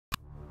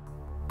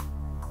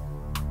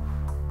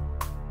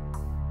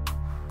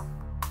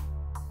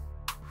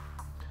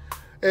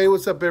Hey,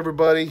 what's up,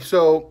 everybody?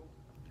 So,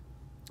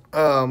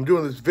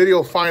 doing this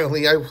video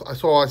finally. I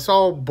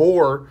saw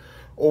Boar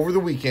over the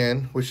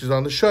weekend, which is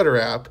on the Shutter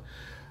app,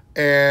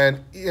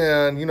 and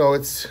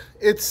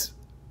it's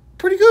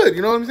pretty good.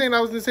 You know what I'm saying? I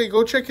was gonna say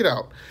go check it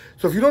out.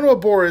 So if you don't know what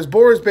Boar is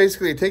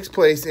basically it takes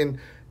place in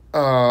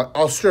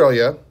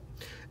Australia,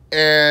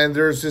 and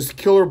there's this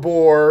killer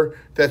boar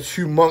that's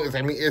humongous.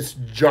 I mean, it's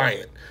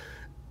giant,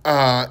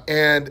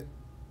 and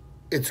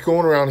it's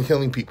going around and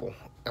killing people.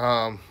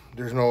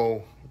 There's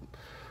no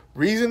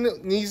reason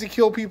it needs to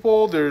kill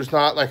people. There's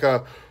not like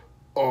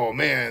oh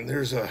man,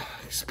 there's a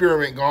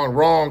experiment gone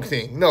wrong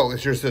thing. No,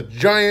 it's just a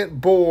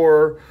giant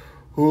boar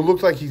who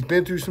looks like he's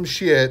been through some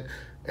shit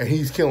and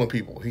he's killing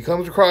people. He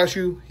comes across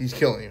you, he's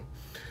killing you.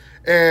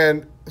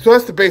 And so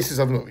that's the basis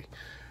of the movie.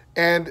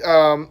 And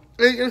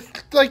it's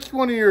like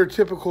one of your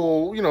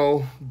typical,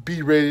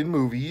 B-rated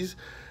movies.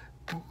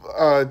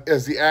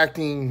 Is the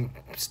acting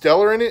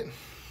stellar in it?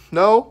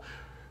 No.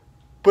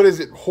 But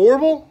is it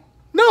horrible?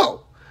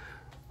 No.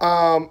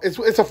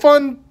 It's a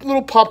fun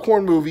little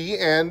popcorn movie,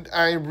 and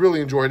I really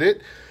enjoyed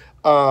it.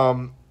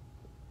 There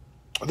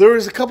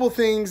was a couple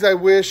things I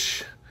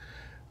wish,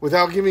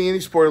 without giving any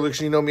spoilers,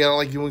 you know me, I don't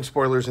like doing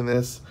spoilers in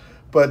this,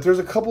 but there's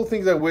a couple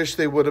things I wish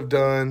they would have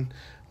done,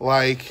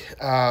 like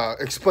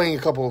explain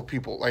a couple of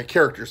people, like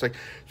characters. Like,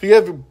 so you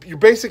have your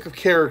basic of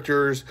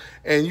characters,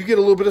 and you get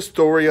a little bit of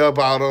story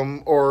about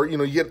them, or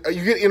you get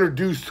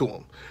introduced to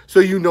them, so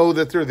you know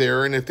that they're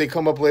there. And if they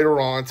come up later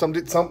on,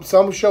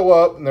 some show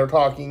up and they're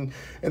talking,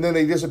 and then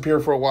they disappear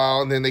for a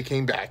while, and then they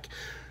came back.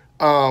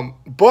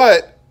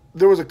 But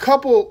there was a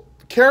couple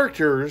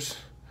characters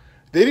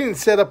they didn't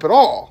set up at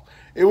all.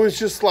 It was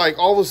just like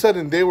all of a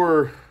sudden they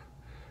were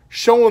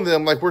showing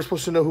them like we're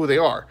supposed to know who they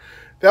are.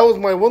 That was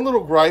my one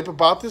little gripe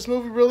about this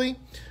movie, really.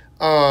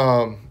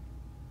 Like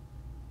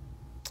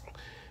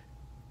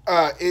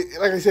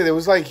I said, it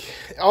was like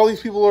all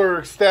these people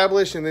are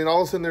established, and then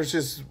all of a sudden there's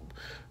just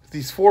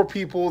these four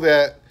people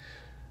that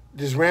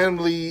just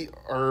randomly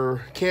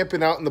are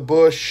camping out in the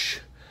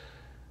bush,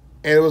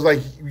 and it was like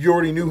you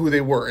already knew who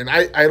they were. And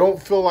I don't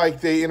feel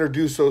like they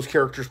introduced those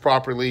characters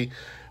properly.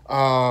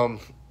 I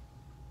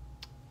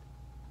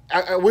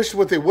wish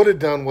what they would have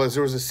done was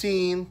there was a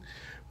scene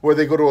where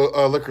they go to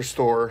a liquor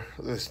store,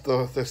 this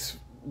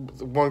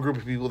one group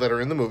of people that are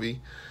in the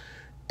movie,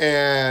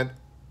 and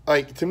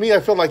like to me, I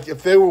felt like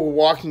if they were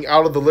walking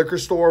out of the liquor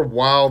store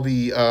while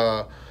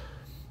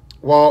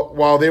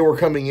while they were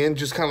coming in,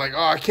 just kind of like,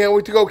 oh, I can't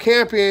wait to go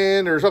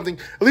camping or something.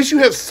 At least you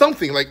have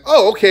something like,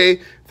 oh, okay,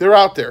 they're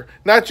out there,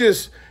 not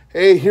just,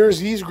 hey, here's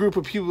these group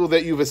of people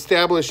that you've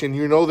established and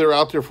you know they're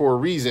out there for a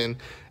reason,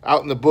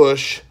 out in the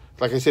bush.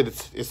 Like I said,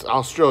 it's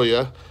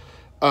Australia,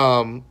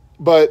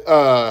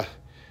 but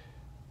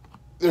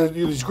there's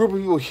this group of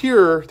people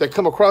here that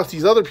come across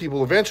these other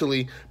people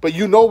eventually, but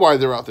you know why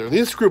they're out there.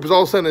 This group is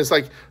all of a sudden, it's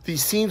like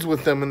these scenes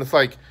with them, and it's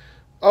like,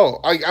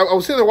 oh, I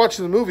was sitting there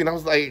watching the movie, and I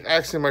was like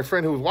asking my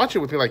friend who was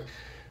watching with me, like,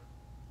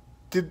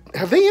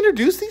 have they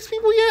introduced these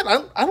people yet?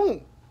 I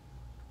don't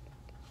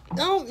think I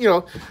don't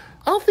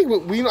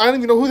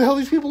even know who the hell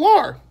these people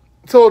are.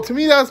 So to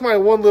me, that's my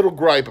one little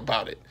gripe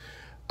about it.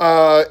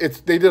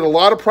 They did a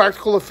lot of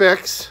practical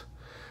effects.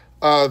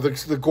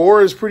 The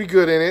gore is pretty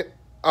good in it.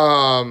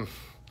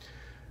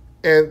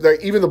 And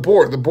even the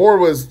boar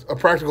was a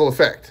practical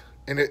effect,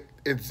 and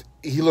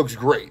he looks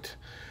great.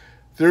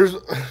 There's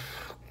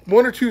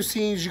one or two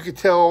scenes you could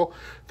tell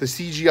the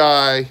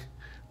CGI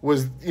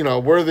was,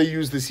 where they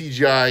used the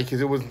CGI, because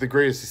it wasn't the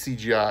greatest of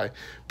CGI,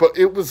 but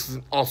it was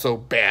also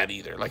bad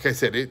either. Like I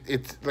said,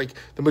 it's like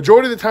the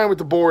majority of the time with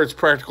the boar, it's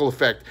practical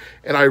effect,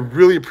 and I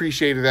really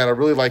appreciated that. I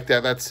really like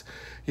that. That's,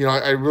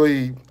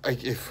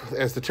 if,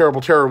 as the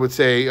Terrible Terror would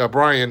say,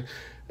 Brian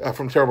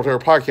from Terrible Terror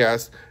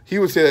Podcast, he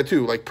would say that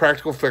too. Like,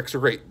 practical effects are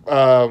great.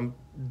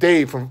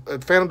 Dave from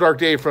Phantom Dark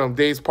Dave from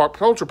Dave's Pop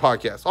Culture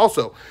Podcast.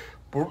 Also,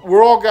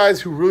 we're all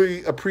guys who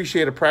really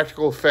appreciate a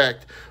practical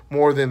effect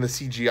more than the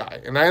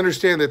CGI. And I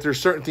understand that there's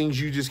certain things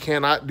you just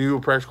cannot do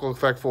a practical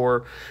effect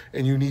for,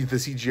 and you need the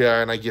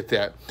CGI, and I get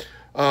that.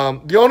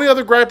 The only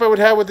other gripe I would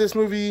have with this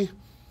movie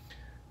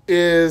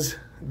is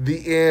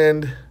the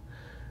end.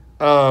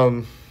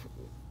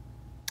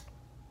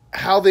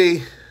 How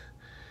they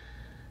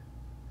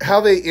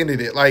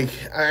ended it. Like,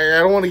 I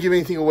don't want to give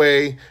anything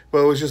away, but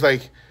it was just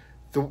like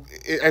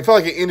I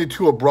felt like it ended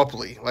too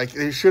abruptly. Like,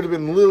 it should have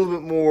been a little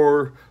bit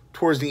more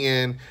towards the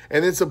end.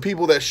 And then some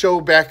people that show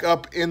back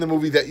up in the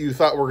movie that you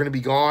thought were going to be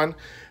gone,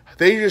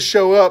 they just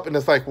show up, and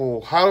it's like,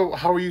 well, how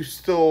are you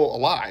still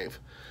alive?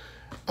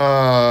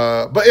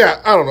 But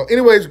yeah, I don't know.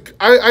 Anyways,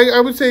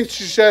 I would say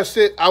suggest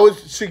it. I would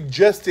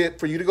suggest it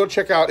for you to go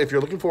check out if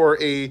you're looking for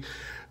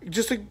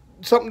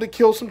something to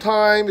kill some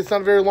time. It's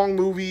not a very long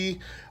movie.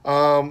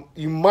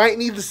 You might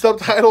need the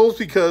subtitles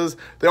because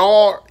they're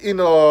all in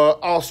a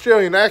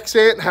Australian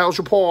accent. How's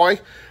your pie?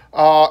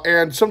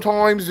 And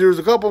sometimes there's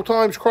a couple of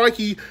times,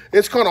 crikey,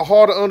 it's kind of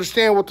hard to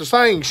understand what they're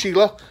saying,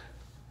 Sheila.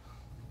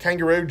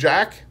 Kangaroo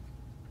Jack.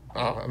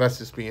 That's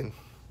just being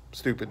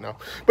stupid now.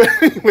 But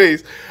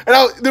anyways,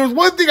 there was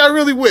one thing I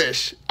really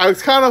wish. I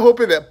was kind of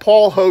hoping that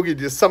Paul Hogan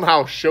just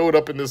somehow showed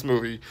up in this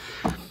movie.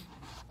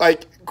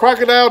 Like,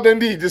 Crocodile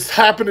Dundee just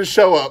happened to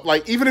show up.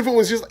 Like, even if it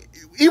was just,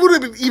 it would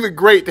have been even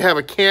great to have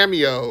a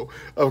cameo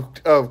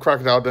of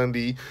Crocodile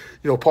Dundee.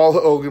 You know, Paul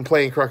Hogan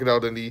playing Crocodile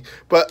Dundee.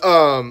 But,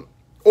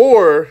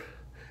 or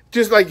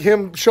just like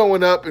him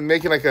showing up and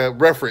making like a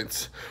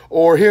reference.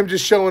 Or him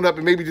just showing up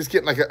and maybe just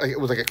getting it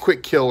was like a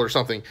quick kill or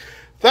something.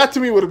 That to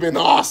me would have been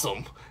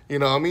awesome. You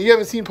know, I mean, you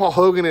haven't seen Paul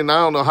Hogan in I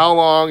don't know how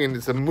long, and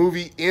it's a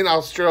movie in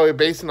Australia,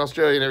 based in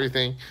Australia and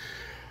everything.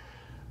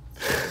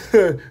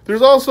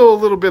 There's also a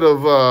little bit of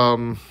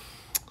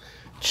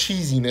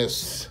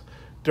cheesiness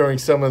during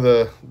some of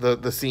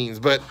the scenes.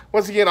 But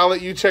once again, I'll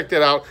let you check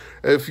that out.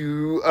 If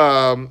you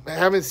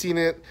haven't seen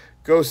it,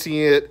 go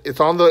see it. It's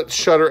on the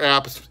Shudder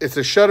app. It's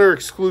a Shudder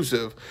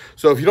exclusive.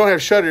 So if you don't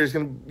have Shudder,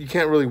 you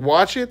can't really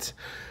watch it.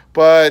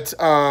 But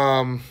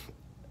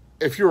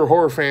if you're a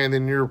horror fan,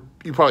 then you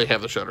probably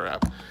have the Shudder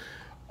app.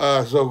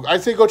 So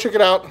I'd say go check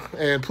it out,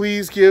 and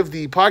please give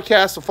the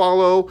podcast a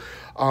follow.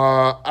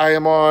 I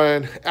am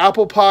on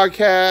Apple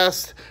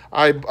Podcast.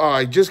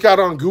 I just got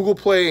on Google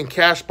Play and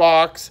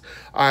Cashbox.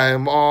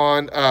 I'm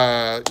on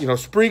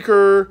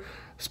Spreaker,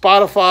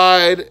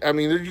 Spotify. I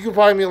mean, you can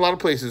find me in a lot of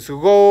places. So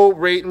go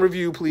rate and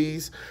review,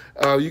 please.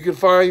 You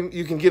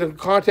can get in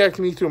contact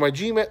with me through my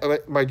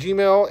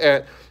Gmail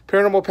at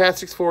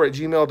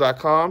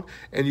paranormalpat64@gmail.com,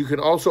 and you can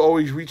also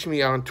always reach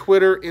me on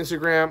Twitter,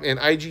 Instagram, and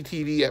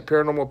IGTV at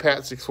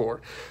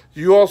paranormalpat64.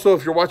 You also,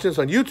 if you're watching this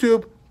on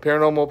YouTube,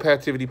 Paranormal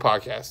Pativity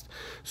Podcast.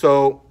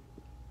 So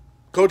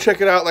go check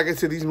it out. Like I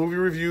said, these movie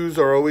reviews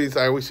are always,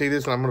 I always say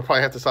this, and I'm going to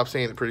probably have to stop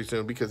saying it pretty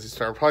soon because it's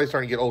probably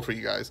starting to get old for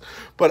you guys.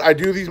 But I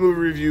do these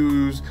movie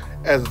reviews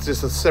as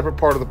just a separate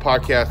part of the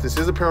podcast. This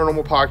is a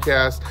paranormal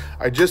podcast.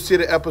 I just did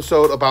an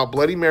episode about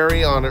Bloody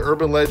Mary on an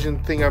urban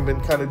legend thing I've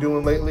been kind of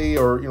doing lately,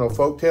 or,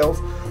 folk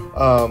tales.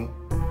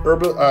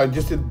 I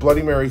just did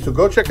Bloody Mary. So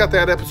go check out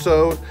that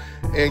episode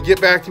and get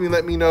back to me.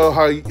 Let me know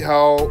how you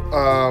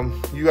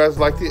guys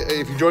liked it,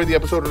 if you enjoyed the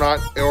episode or not,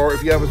 or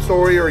if you have a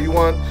story or you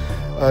want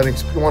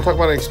to talk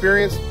about an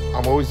experience.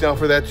 I'm always down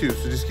for that too.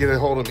 So just get a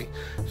hold of me.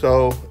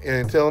 So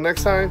until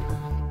next time,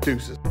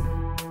 deuces.